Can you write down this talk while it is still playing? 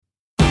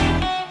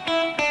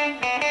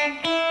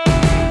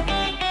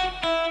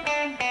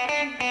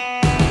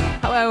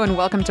Hello and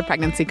welcome to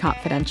Pregnancy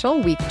Confidential,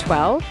 Week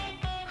 12.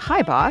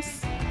 Hi,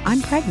 boss. I'm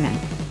pregnant.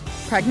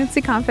 Pregnancy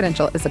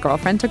Confidential is a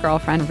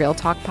girlfriend-to-girlfriend real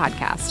talk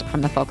podcast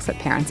from the folks at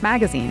Parents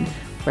Magazine,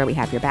 where we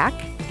have your back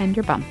and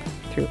your bump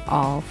through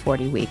all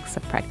 40 weeks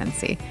of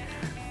pregnancy.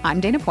 I'm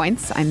Dana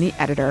Points. I'm the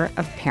editor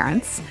of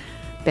Parents.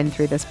 Been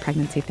through this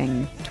pregnancy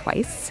thing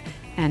twice.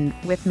 And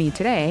with me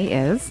today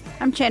is...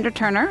 I'm Chandra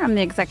Turner. I'm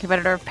the executive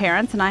editor of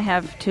Parents, and I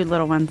have two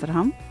little ones at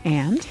home.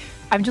 And...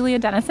 I'm Julia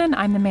Dennison.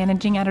 I'm the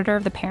managing editor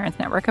of the Parents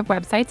Network of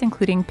websites,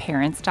 including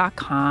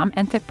parents.com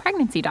and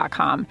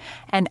fitpregnancy.com.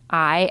 And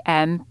I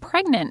am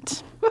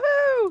pregnant.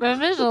 Woohoo!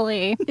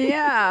 Officially.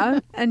 Yeah.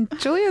 And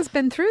Julia's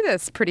been through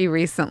this pretty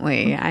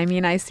recently. I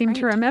mean, I seem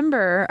to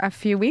remember a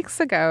few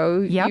weeks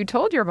ago, you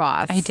told your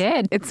boss. I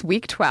did. It's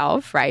week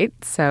 12, right?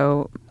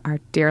 So our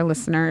dear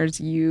listeners,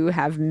 you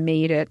have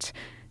made it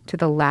to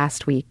the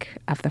last week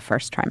of the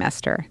first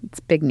trimester.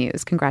 It's big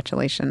news.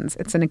 Congratulations.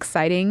 It's an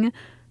exciting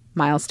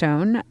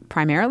milestone,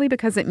 primarily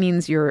because it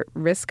means your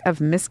risk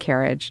of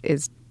miscarriage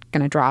is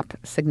going to drop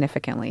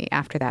significantly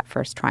after that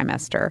first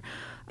trimester.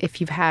 If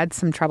you've had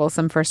some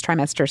troublesome first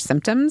trimester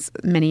symptoms,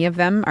 many of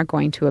them are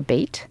going to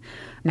abate.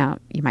 Now,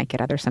 you might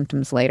get other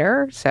symptoms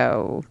later,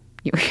 so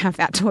you have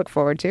that to look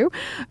forward to.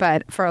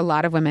 But for a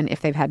lot of women,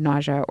 if they've had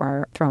nausea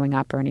or throwing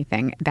up or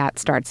anything, that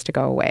starts to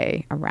go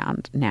away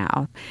around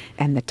now.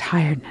 And the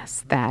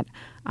tiredness that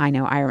I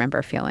know I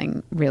remember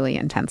feeling really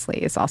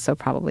intensely is also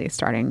probably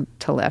starting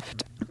to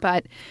lift.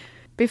 But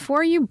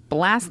before you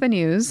blast the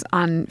news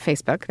on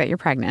Facebook that you're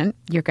pregnant,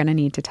 you're going to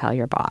need to tell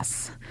your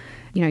boss.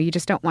 You know, you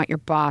just don't want your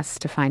boss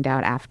to find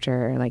out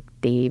after, like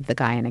Dave, the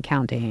guy in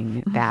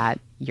accounting, that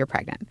you're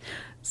pregnant.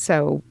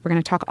 So we're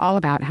going to talk all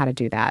about how to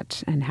do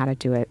that and how to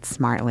do it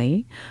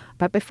smartly.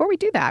 But before we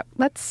do that,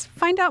 let's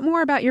find out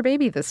more about your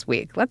baby this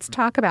week. Let's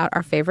talk about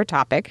our favorite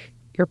topic,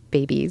 your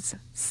baby's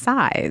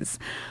size.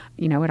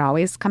 You know, it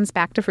always comes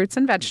back to fruits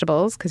and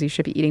vegetables because you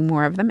should be eating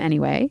more of them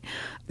anyway.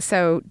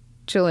 So,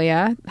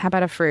 Julia, how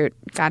about a fruit?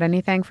 Got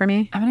anything for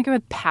me? I'm going to go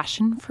with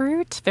passion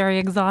fruit. Very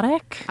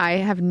exotic. I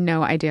have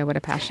no idea what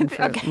a passion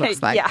fruit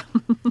looks like. Yeah.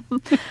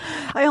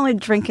 I only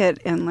drink it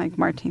in, like,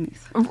 martinis.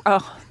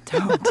 Oh,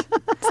 don't.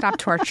 Stop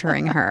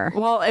torturing her.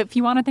 Well, if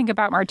you want to think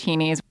about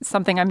martinis,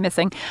 something I'm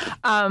missing,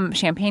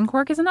 champagne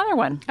cork is another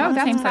one. Oh,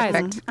 that's same size.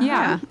 perfect.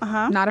 Yeah.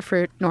 Not a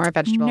fruit nor a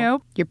vegetable.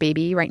 Nope. Your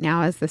baby right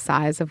now is the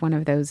size of one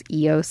of those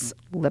EOS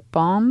lip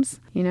balms,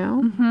 you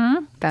know?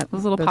 Mm-hmm.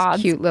 Those little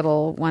pods. Cute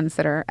little ones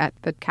that are at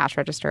the cash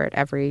register at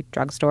every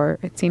drugstore,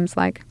 it seems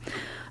like.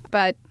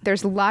 But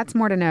there's lots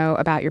more to know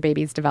about your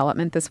baby's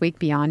development this week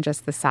beyond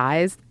just the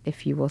size.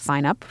 If you will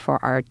sign up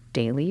for our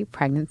daily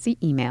pregnancy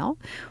email,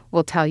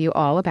 we'll tell you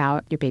all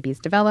about your baby's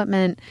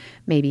development,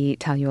 maybe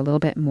tell you a little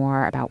bit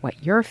more about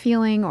what you're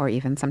feeling or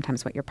even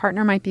sometimes what your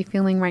partner might be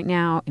feeling right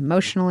now,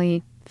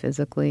 emotionally,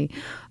 physically.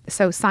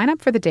 So sign up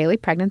for the daily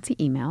pregnancy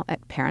email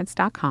at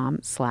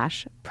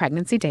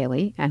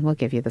parents.com/pregnancydaily and we'll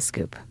give you the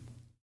scoop.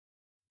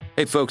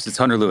 Hey folks, it's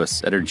Hunter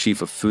Lewis,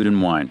 editor-in-chief of Food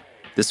and Wine.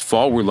 This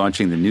fall, we're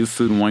launching the new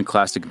Food and Wine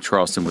Classic in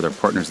Charleston with our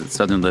partners at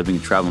Southern Living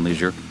and Travel and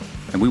Leisure,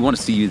 and we want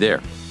to see you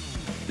there.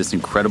 This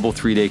incredible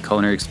 3-day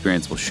culinary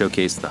experience will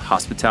showcase the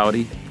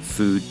hospitality,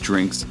 food,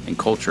 drinks, and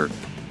culture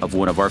of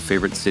one of our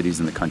favorite cities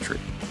in the country.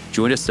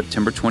 Join us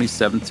September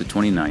 27th to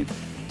 29th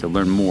to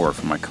learn more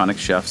from iconic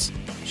chefs,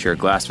 share a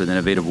glass with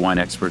innovative wine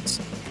experts,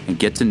 and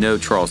get to know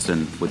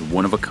Charleston with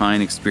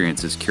one-of-a-kind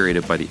experiences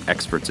curated by the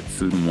experts at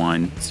Food and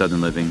Wine,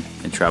 Southern Living,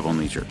 and Travel and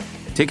Leisure.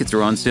 Tickets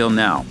are on sale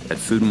now at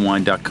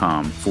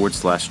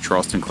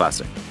foodandwine.com/Charleston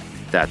Classic.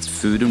 That's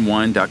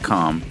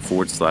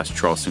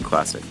foodandwine.com/Charleston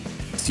Classic.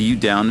 See you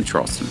down in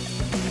Charleston.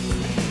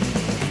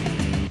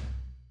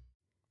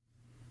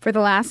 For the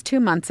last 2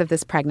 months of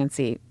this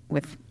pregnancy,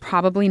 with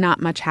probably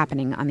not much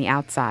happening on the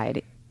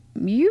outside,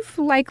 you've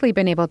likely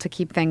been able to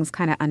keep things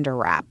kind of under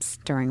wraps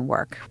during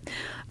work.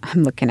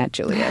 I'm looking at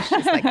Julia.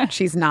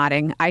 She's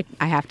nodding. I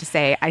have to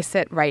say, I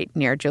sit right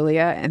near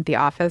Julia at the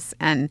office,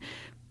 and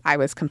I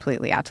was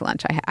completely out to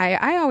lunch.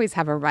 I always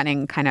have a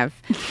running kind of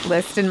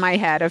list in my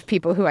head of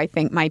people who I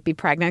think might be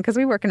pregnant because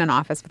we work in an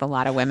office with a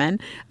lot of women.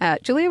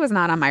 Julia was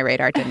not on my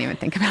radar. Didn't even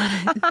think about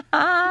it.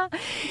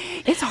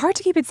 It's hard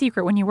to keep it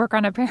secret when you work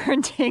on a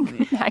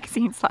parenting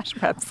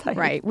magazine/website.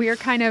 Right. We are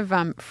kind of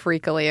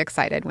freakily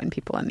excited when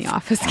people in the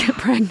office get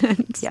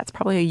pregnant. Yeah, it's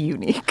probably a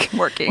unique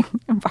working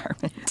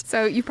environment.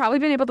 So you've probably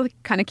been able to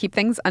kind of keep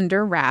things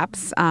under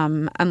wraps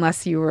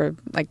unless you were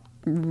like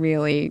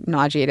really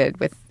nauseated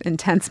with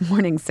intense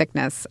morning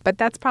sickness. But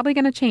that's probably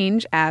going to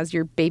change as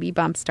your baby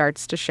bump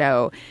starts to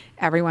show.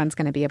 Everyone's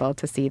going to be able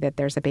to see that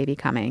there's a baby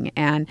coming.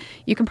 And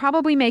you can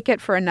probably make it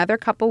for another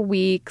couple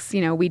weeks. You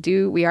know,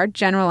 we are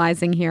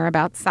generalizing here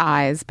about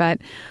size,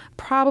 but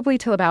probably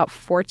till about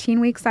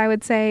 14 weeks, I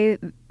would say,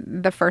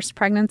 the first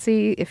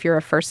pregnancy, if you're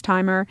a first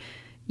timer,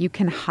 you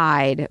can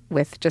hide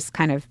with just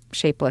kind of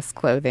shapeless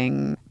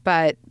clothing.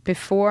 But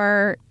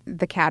before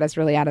the cat is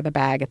really out of the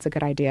bag, it's a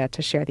good idea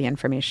to share the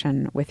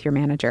information with your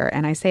manager.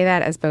 And I say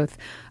that as both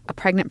a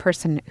pregnant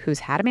person who's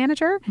had a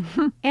manager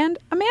and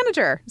a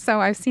manager.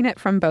 So I've seen it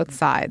from both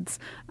sides.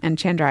 And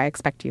Chandra, I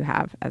expect you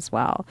have as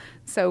well.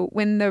 So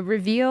when the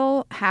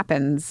reveal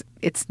happens,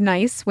 it's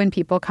nice when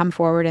people come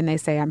forward and they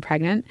say, I'm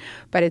pregnant,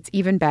 but it's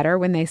even better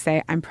when they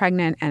say, I'm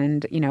pregnant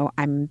and,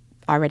 I'm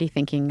already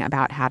thinking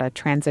about how to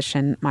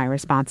transition my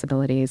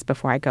responsibilities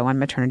before I go on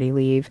maternity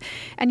leave.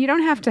 And you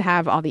don't have to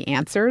have all the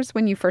answers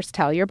when you first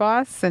tell your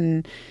boss.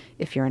 And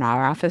if you're in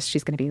our office,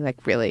 she's going to be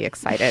like really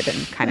excited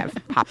and kind of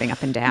popping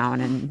up and down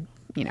and,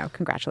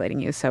 congratulating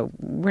you. So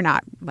we're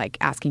not like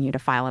asking you to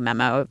file a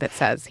memo that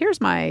says,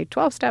 here's my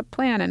 12-step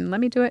plan and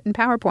let me do it in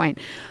PowerPoint.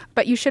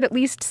 But you should at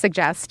least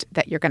suggest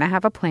that you're going to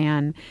have a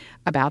plan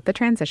about the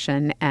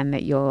transition and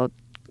that you'll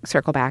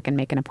circle back and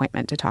make an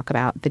appointment to talk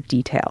about the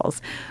details.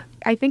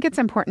 I think it's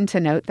important to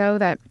note, though,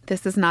 that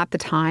this is not the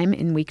time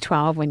in week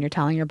 12 when you're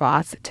telling your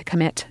boss to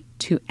commit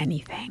to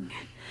anything,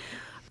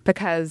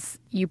 because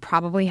you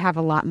probably have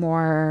a lot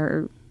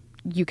more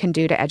you can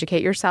do to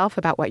educate yourself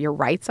about what your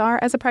rights are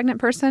as a pregnant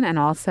person, and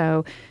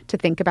also to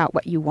think about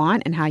what you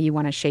want and how you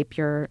want to shape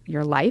your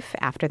life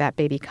after that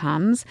baby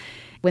comes.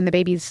 When the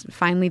baby's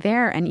finally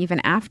there, and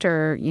even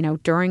after,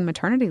 during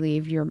maternity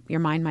leave, your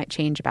mind might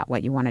change about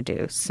what you want to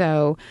do.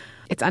 So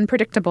it's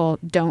unpredictable.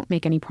 Don't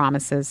make any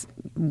promises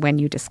when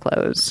you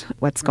disclose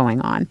what's going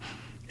on.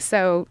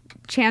 So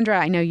Chandra,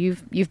 I know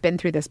you've been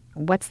through this.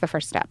 What's the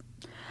first step?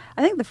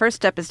 I think the first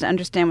step is to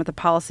understand what the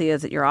policy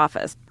is at your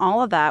office.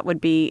 All of that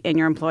would be in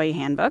your employee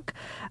handbook.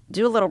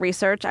 Do a little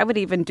research. I would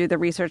even do the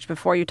research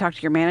before you talk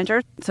to your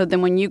manager. So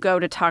then when you go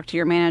to talk to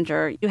your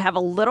manager, you have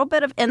a little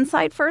bit of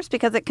insight first,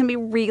 because it can be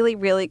really,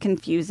 really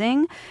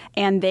confusing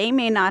and they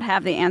may not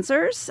have the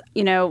answers.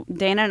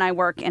 Dana and I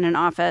work in an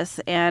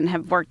office and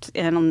have worked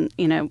in,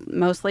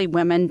 mostly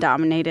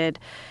women-dominated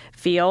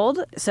field.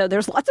 So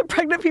there's lots of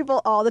pregnant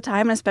people all the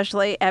time,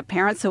 especially at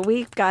Parents. So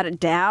we've got it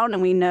down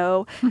and we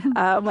know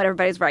what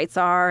everybody's rights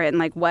are and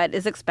like what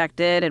is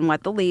expected and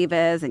what the leave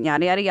is and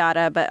yada, yada,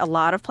 yada. But a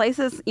lot of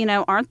places,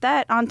 aren't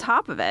that on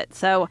top of it.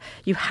 So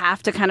you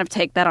have to kind of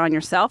take that on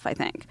yourself, I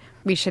think.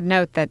 We should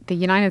note that the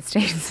United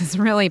States is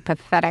really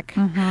pathetic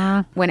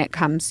when it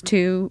comes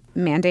to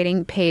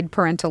mandating paid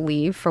parental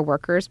leave for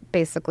workers.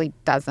 Basically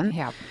doesn't.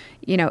 Yeah.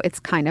 It's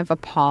kind of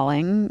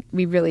appalling.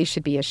 We really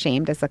should be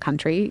ashamed as a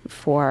country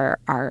for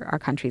our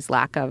country's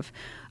lack of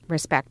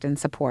respect and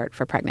support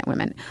for pregnant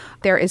women.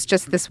 There is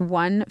just this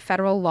one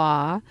federal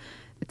law.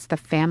 It's the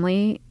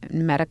Family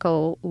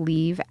Medical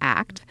Leave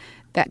Act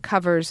that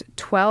covers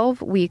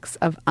 12 weeks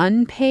of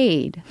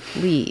unpaid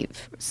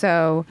leave.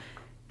 So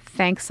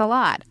thanks a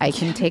lot. I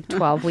can take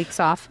 12 weeks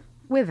off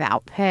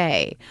without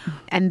pay.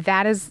 And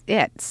that is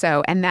it.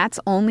 So, and that's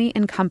only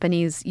in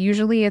companies.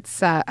 Usually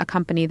it's a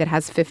company that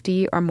has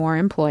 50 or more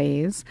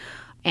employees,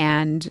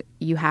 and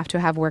you have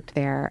to have worked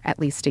there at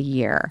least a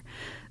year.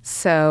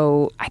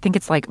 So I think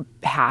it's like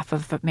half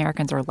of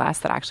Americans or less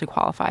that actually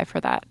qualify for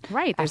that.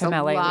 Right. There's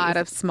FMLA a lot leave.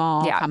 of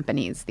small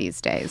companies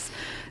these days.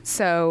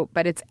 So,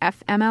 but it's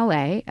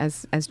FMLA,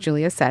 as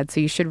Julia said. So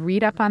you should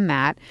read up on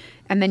that.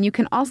 And then you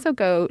can also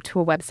go to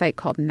a website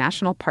called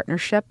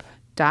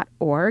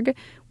nationalpartnership.org,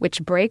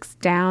 which breaks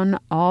down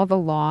all the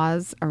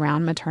laws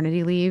around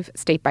maternity leave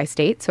state by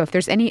state. So if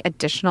there's any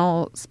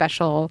additional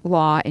special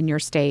law in your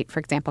state, for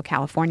example,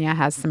 California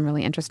has some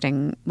really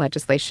interesting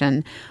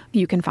legislation,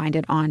 you can find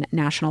it on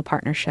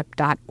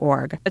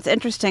nationalpartnership.org. It's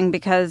interesting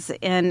because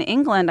in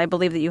England, I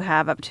believe that you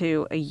have up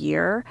to a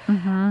year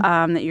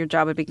that your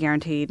job would be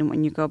guaranteed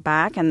when you go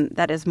back, and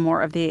that is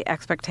more of the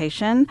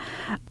expectation.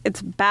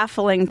 It's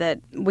baffling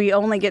that we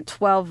only get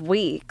 12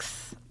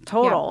 weeks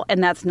total,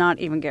 and that's not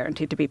even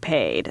guaranteed to be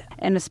paid.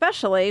 And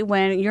especially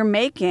when you're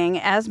making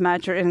as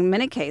much, or in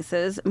many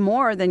cases,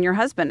 more than your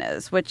husband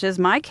is, which is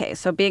my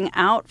case. So being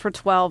out for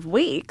 12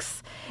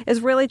 weeks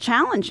is really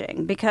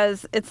challenging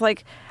because it's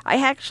like I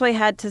actually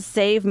had to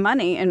save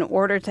money in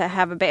order to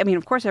have a baby. I mean,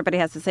 of course, everybody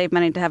has to save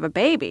money to have a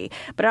baby,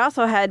 but I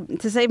also had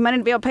to save money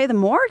to be able to pay the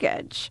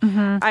mortgage.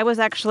 I was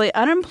actually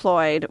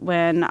unemployed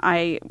when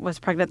I was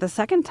pregnant the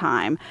second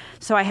time.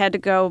 So I had to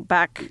go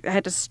back. I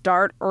had to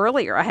start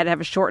earlier. I had to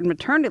have a shortened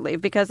maternity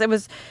leave because it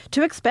was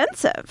too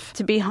expensive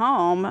to be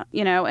home,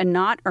 and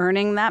not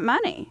earning that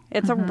money.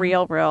 It's a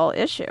real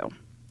issue.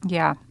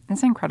 Yeah,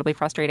 it's incredibly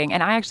frustrating.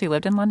 And I actually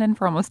lived in London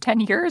for almost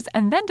 10 years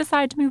and then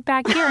decided to move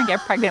back here and get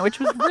pregnant, which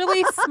was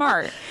really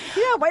smart.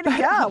 Yeah, way to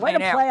go. Way to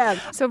plan.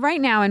 So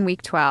right now in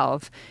week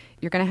 12,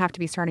 you're going to have to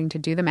be starting to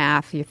do the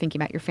math. You're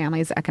thinking about your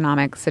family's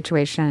economic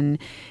situation.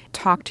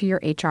 Talk to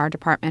your HR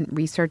department.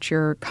 Research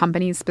your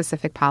company's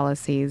specific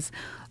policies.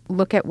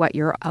 Look at what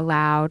you're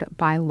allowed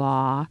by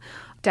law.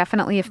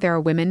 Definitely, if there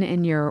are women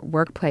in your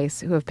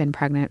workplace who have been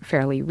pregnant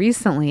fairly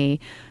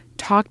recently,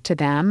 talk to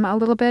them a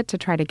little bit to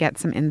try to get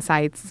some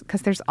insights,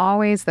 because there's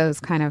always those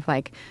kind of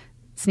like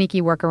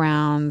sneaky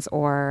workarounds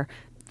or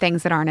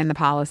things that aren't in the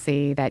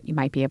policy that you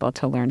might be able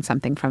to learn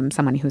something from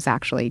someone who's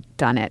actually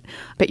done it.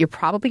 But you're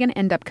probably going to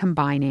end up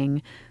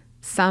combining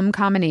some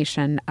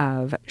combination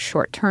of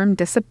short-term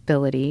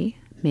disability,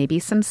 maybe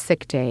some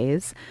sick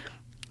days,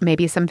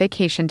 maybe some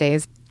vacation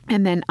days,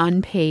 and then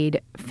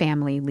unpaid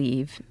family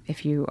leave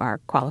if you are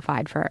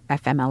qualified for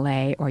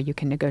FMLA, or you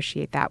can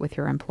negotiate that with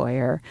your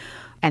employer.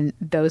 And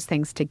those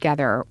things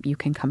together you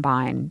can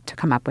combine to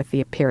come up with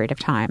the period of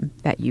time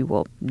that you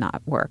will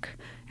not work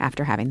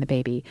after having the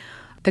baby.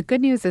 The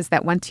good news is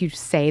that once you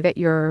say that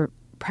you're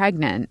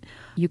pregnant,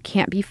 you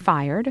can't be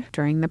fired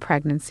during the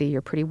pregnancy.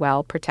 You're pretty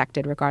well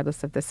protected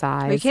regardless of the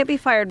size. You can't be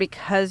fired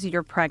because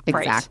you're pregnant.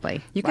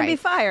 Exactly. You can be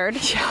fired.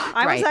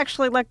 I was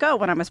actually let go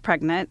when I was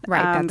pregnant.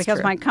 Right, that's because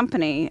true. My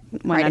company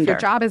went Right. under. If your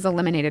job is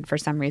eliminated for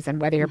some reason,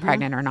 whether you're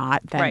pregnant or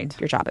not, then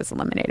your job is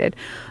eliminated.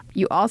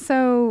 You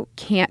also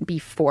can't be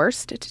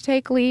forced to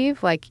take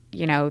leave. Like,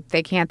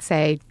 they can't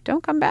say,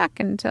 don't come back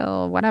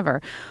until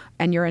whatever.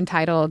 And you're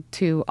entitled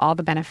to all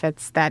the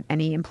benefits that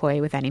any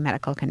employee with any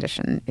medical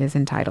condition is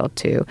entitled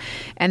to.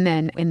 And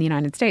then in the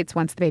United States,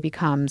 once the baby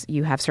comes,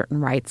 you have certain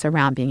rights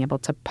around being able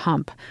to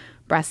pump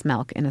breast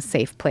milk in a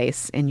safe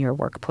place in your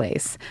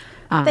workplace.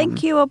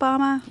 Thank you,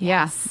 Obama.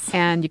 Yes.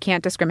 And you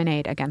can't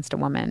discriminate against a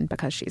woman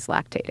because she's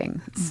lactating.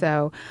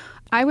 So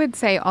I would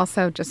say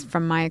also, just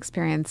from my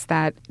experience,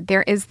 that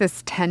there is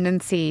this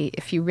tendency,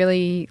 if you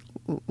really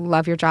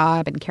love your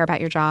job and care about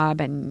your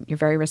job and you're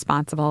very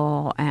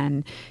responsible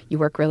and you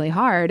work really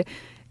hard,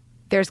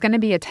 there's going to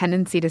be a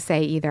tendency to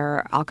say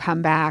either I'll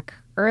come back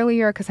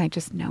earlier because I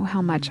just know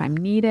how much I'm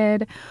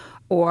needed,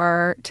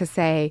 or to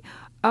say,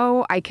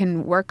 oh, I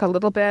can work a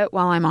little bit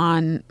while I'm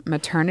on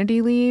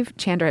maternity leave.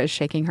 Chandra is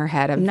shaking her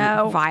head.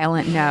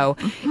 Violent no.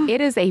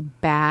 It is a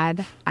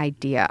bad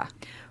idea.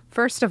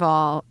 First of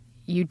all,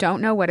 you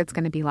don't know what it's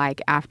going to be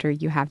like after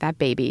you have that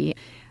baby.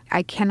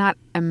 I cannot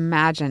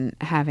imagine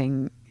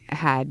having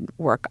had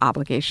work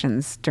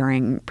obligations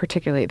during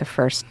particularly the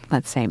first,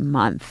 let's say,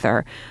 month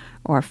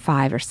or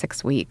 5 or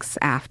 6 weeks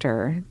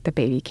after the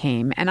baby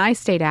came. And I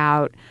stayed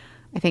out,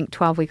 I think,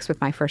 12 weeks with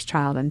my first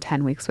child and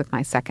 10 weeks with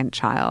my second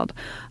child.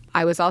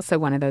 I was also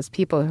one of those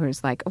people who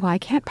was like, well, I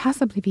can't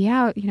possibly be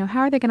out.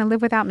 How are they going to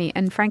live without me?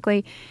 And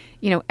frankly,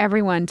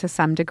 everyone to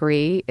some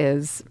degree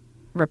is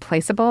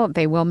replaceable.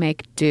 They will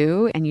make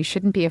do, and you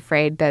shouldn't be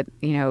afraid that,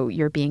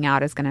 your being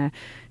out is going to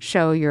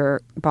show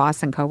your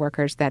boss and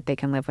coworkers that they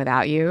can live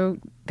without you.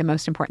 The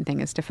most important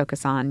thing is to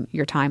focus on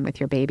your time with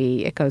your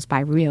baby. It goes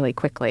by really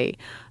quickly,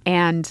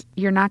 and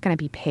you're not going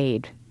to be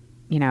paid.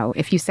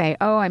 If you say,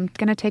 oh, I'm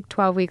going to take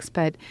 12 weeks,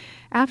 but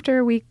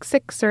after week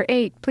 6 or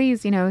 8,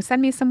 please,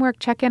 send me some work,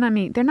 check in on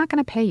me. They're not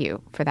going to pay you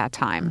for that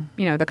time.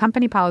 The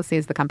company policy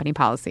is the company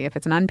policy. If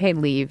it's an unpaid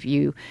leave,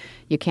 you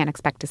can't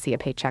expect to see a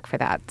paycheck for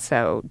that.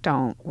 So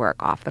don't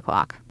work off the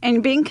clock.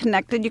 And being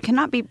connected, you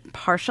cannot be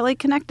partially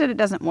connected. It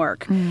doesn't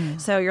work.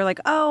 So you're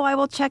like, oh, I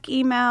will check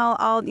email.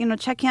 I'll,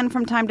 check in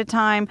from time to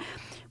time.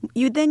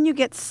 You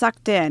get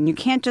sucked in. You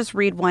can't just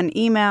read one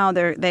email.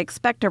 They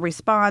expect a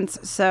response.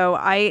 So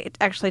I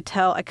actually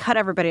I cut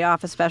everybody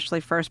off, especially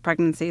first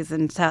pregnancies,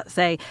 and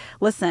say,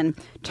 listen,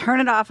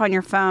 turn it off on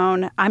your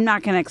phone. I'm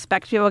not going to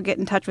expect people to get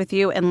in touch with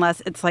you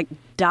unless it's like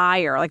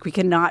dire, like we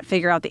cannot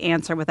figure out the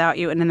answer without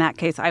you. And in that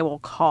case, I will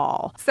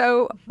call.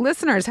 So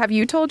listeners, have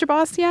you told your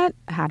boss yet?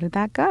 How did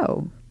that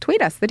go?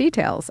 Tweet us the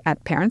details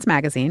at Parents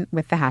Magazine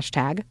with the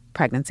hashtag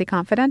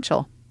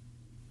PregnancyConfidential.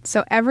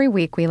 So every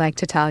week we like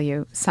to tell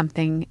you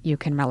something you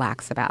can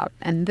relax about.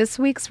 And this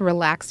week's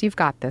Relax You've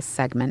Got This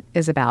segment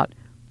is about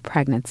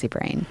pregnancy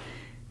brain.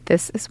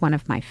 This is one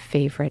of my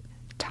favorite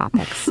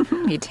topics.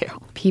 Me too.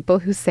 People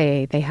who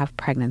say they have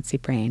pregnancy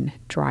brain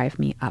drive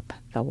me up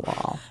the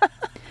wall.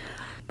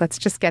 Let's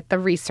just get the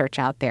research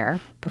out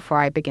there before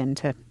I begin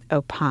to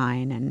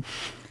opine and,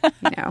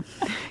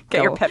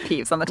 get your pet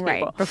peeves on the table.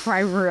 Right, before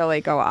I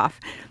really go off.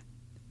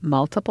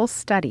 Multiple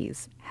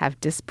studies have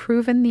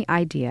disproven the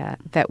idea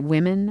that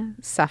women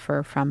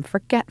suffer from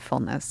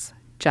forgetfulness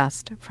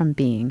just from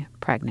being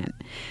pregnant.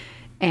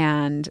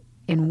 And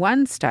in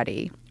one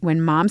study,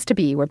 when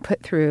moms-to-be were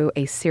put through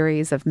a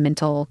series of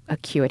mental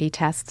acuity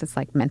tests, it's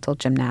like mental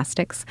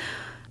gymnastics,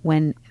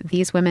 when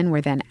these women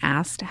were then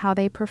asked how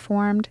they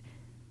performed,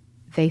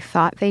 they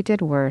thought they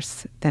did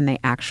worse than they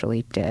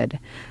actually did.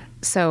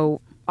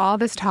 So all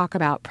this talk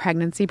about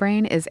pregnancy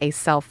brain is a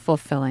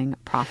self-fulfilling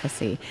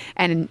prophecy.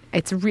 And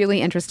it's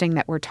really interesting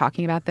that we're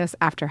talking about this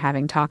after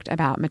having talked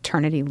about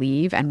maternity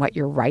leave and what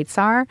your rights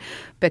are,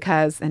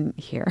 because, and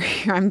here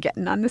I'm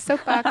getting on the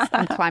soapbox,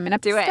 I'm climbing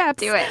up the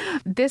steps. Do it.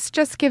 This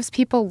just gives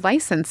people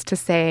license to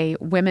say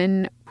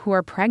women who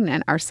are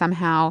pregnant are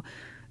somehow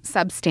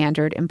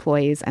substandard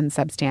employees and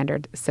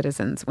substandard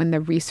citizens, when the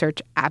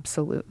research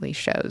absolutely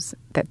shows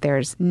that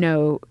there's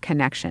no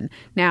connection.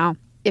 Now,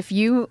 if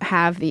you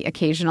have the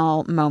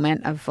occasional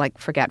moment of like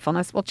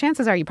forgetfulness, well,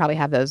 chances are you probably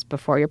have those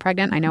before you're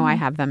pregnant. I know I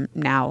have them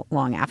now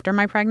long after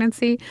my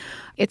pregnancy.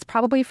 It's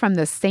probably from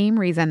the same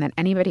reason that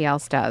anybody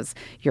else does.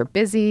 You're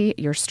busy,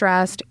 you're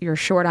stressed, you're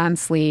short on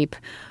sleep.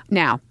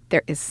 Now,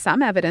 there is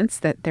some evidence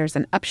that there's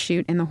an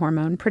upshoot in the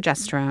hormone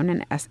progesterone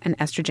and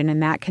estrogen,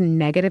 and that can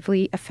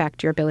negatively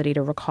affect your ability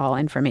to recall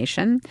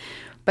information.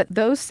 But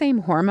those same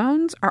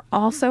hormones are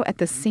also at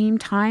the same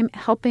time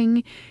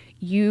helping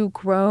you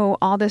grow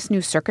all this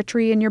new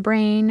circuitry in your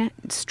brain,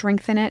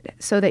 strengthen it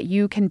so that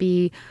you can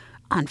be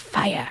on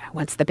fire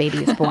once the baby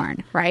is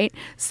born, right?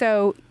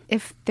 So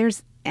if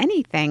there's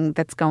anything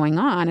that's going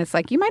on, it's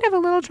like you might have a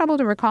little trouble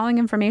to recalling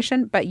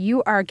information, but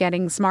you are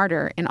getting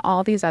smarter in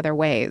all these other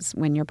ways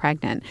when you're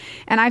pregnant.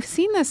 And I've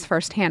seen this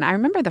firsthand. I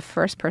remember the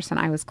first person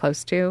I was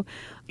close to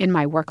in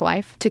my work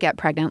life to get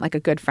pregnant, like a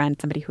good friend,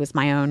 somebody who was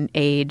my own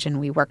age, and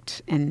we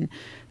worked in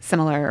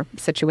similar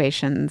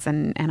situations,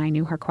 and I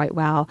knew her quite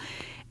well.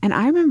 And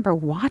I remember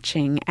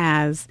watching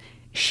as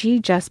she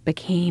just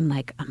became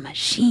like a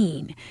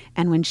machine.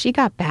 And when she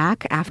got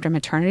back after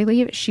maternity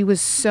leave, she was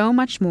so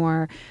much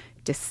more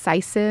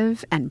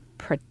decisive and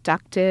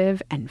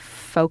productive and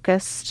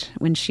focused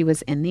when she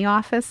was in the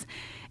office.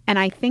 And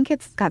I think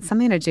it's got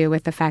something to do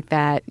with the fact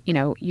that, you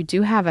know, you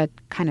do have a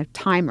kind of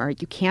timer.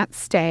 You can't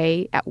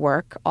stay at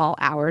work all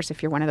hours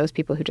if you're one of those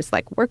people who just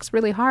like works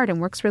really hard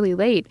and works really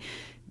late.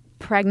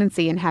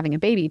 Pregnancy and having a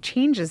baby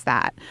changes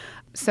that.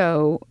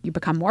 So you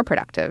become more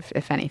productive,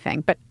 if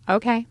anything. But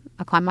okay,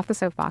 I'll climb off the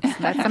soapbox.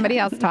 Let somebody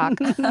else talk.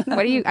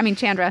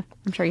 Chandra,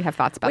 I'm sure you have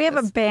thoughts about this. We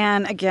have a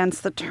ban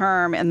against the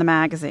term in the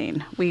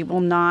magazine. We will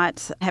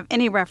not have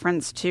any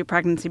reference to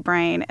pregnancy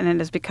brain, and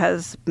it is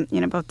because, you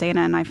know, both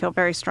Dana and I feel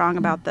very strong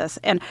about this.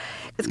 And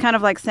it's kind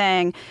of like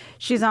saying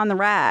she's on the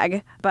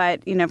rag,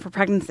 but, you know, for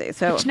pregnancy.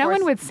 So which no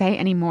one would say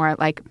anymore,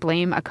 like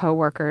blame a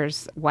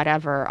coworker's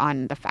whatever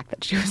on the fact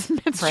that she was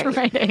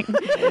menstruating.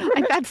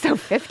 Like that's so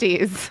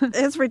 50s.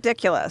 It's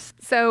ridiculous.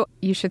 So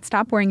you should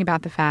stop worrying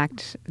about the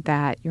fact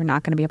that you're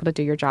not going to be able to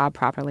do your job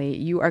properly.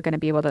 You are going to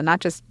be able to not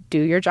just do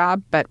your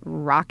job, but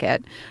rock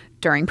it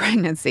during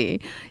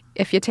pregnancy.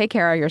 If you take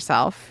care of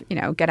yourself, you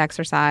know, get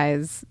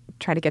exercise,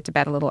 try to get to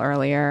bed a little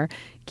earlier,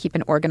 keep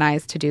an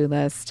organized to-do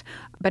list.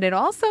 But it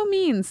also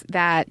means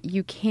that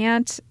you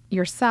can't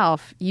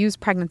yourself use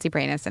pregnancy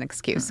brain as an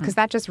excuse, because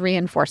that just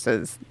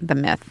reinforces the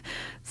myth.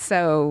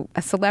 So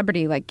a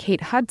celebrity like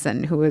Kate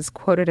Hudson, who was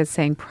quoted as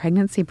saying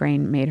pregnancy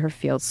brain made her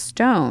feel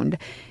stoned,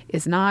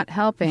 is not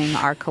helping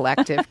our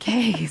collective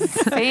case.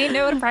 Say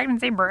no to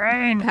pregnancy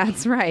brain.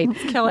 That's right.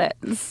 Let's kill it.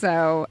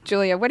 So,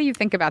 Julia, what do you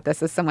think about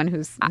this as someone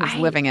who's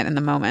living it in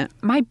the moment?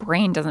 My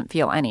brain doesn't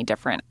feel any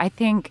different. I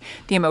think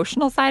the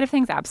emotional side of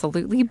things,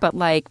 absolutely, but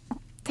like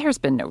there's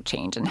been no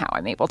change in how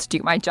I'm able to do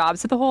my job.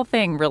 So the whole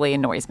thing really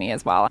annoys me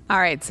as well. All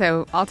right.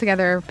 So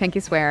altogether, pinky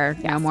swear,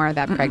 no more of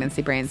that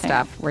pregnancy brain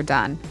stuff. We're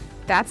done.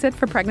 That's it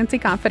for Pregnancy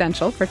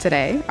Confidential for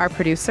today. Our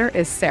producer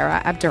is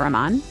Sarah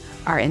Abdurrahman.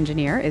 Our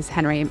engineer is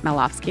Henry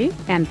Malofsky.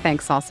 And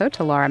thanks also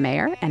to Laura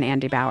Mayer and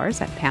Andy Bowers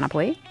at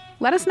Panoply.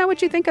 Let us know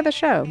what you think of the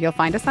show. You'll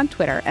find us on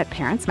Twitter at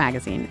Parents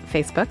Magazine,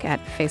 Facebook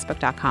at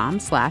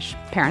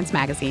facebook.com/Parents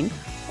Magazine,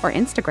 or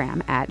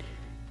Instagram at,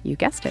 you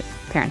guessed it,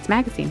 Parents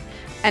Magazine.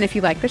 And if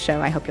you like the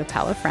show, I hope you'll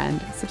tell a friend.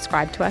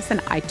 Subscribe to us in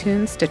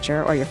iTunes,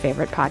 Stitcher, or your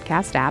favorite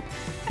podcast app.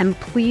 And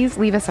please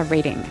leave us a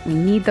rating. We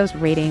need those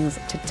ratings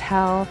to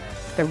tell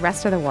the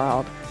rest of the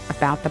world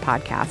about the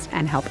podcast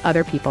and help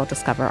other people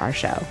discover our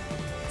show.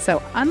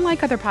 So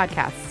unlike other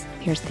podcasts,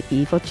 here's the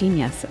evil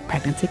genius of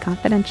Pregnancy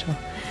Confidential.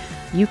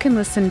 You can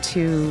listen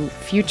to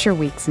future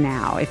weeks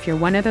now. If you're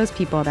one of those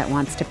people that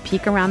wants to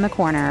peek around the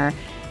corner,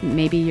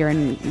 maybe you're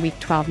in week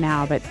 12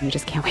 now, but you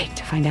just can't wait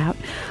to find out,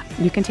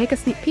 you can take a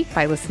sneak peek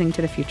by listening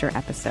to the future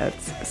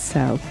episodes.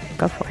 So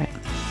go for it.